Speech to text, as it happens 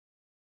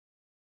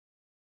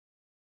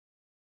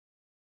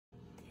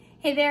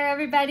Hey there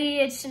everybody,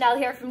 it's Chanel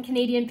here from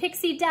Canadian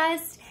Pixie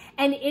Dust,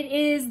 and it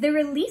is the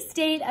release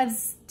date of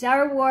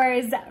Star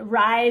Wars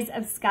Rise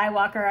of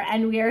Skywalker,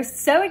 and we are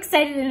so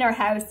excited in our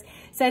house.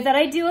 So I thought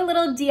I'd do a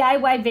little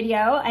DIY video.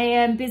 I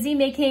am busy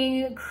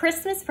making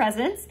Christmas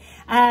presents,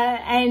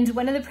 and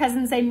one of the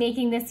presents I'm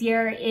making this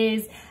year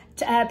is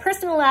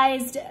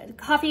personalized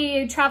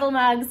coffee travel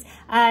mugs.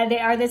 They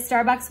are the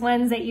Starbucks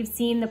ones that you've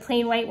seen, the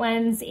plain white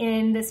ones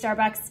in the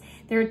Starbucks.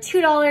 They're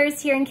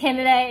 $2 here in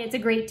Canada. It's a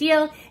great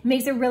deal. It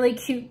makes a really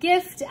cute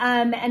gift,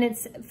 and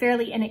it's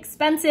fairly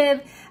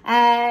inexpensive.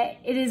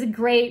 It is a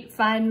great,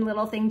 fun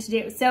little thing to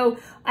do. So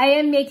I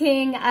am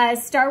making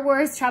Star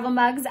Wars travel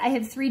mugs. I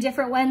have 3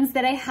 different ones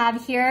that I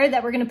have here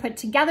that we're gonna put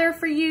together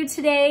for you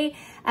today.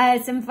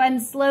 Some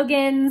fun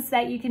slogans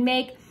that you can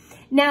make.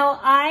 Now,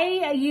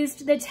 I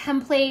used the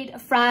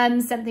template from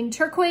Something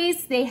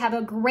Turquoise. They have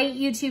a great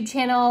YouTube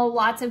channel,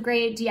 lots of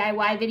great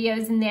DIY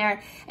videos in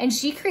there, and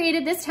she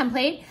created this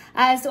template.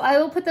 So I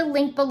will put the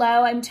link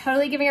below. I'm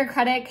totally giving her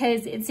credit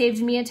because it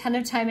saved me a ton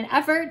of time and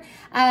effort.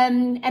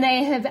 And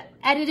I have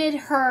edited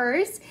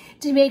hers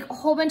to make a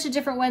whole bunch of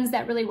different ones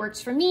that really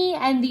works for me,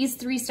 and these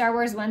 3 Star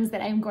Wars ones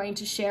that I'm going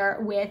to share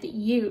with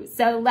you.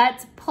 So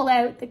let's pull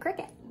out the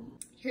Cricut.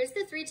 Here's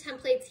the 3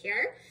 templates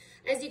here.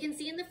 As you can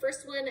see in the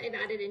first one, I've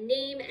added a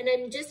name, and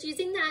I'm just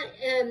using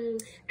that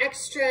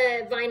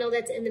extra vinyl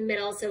that's in the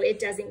middle so it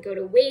doesn't go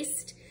to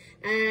waste.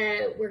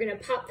 We're gonna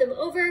pop them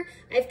over.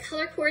 I've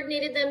color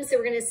coordinated them, so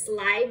we're gonna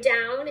slide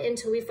down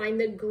until we find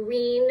the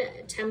green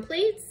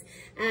templates.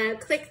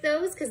 Click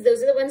those, because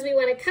those are the ones we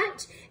wanna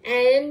cut,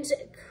 and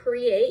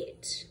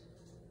create.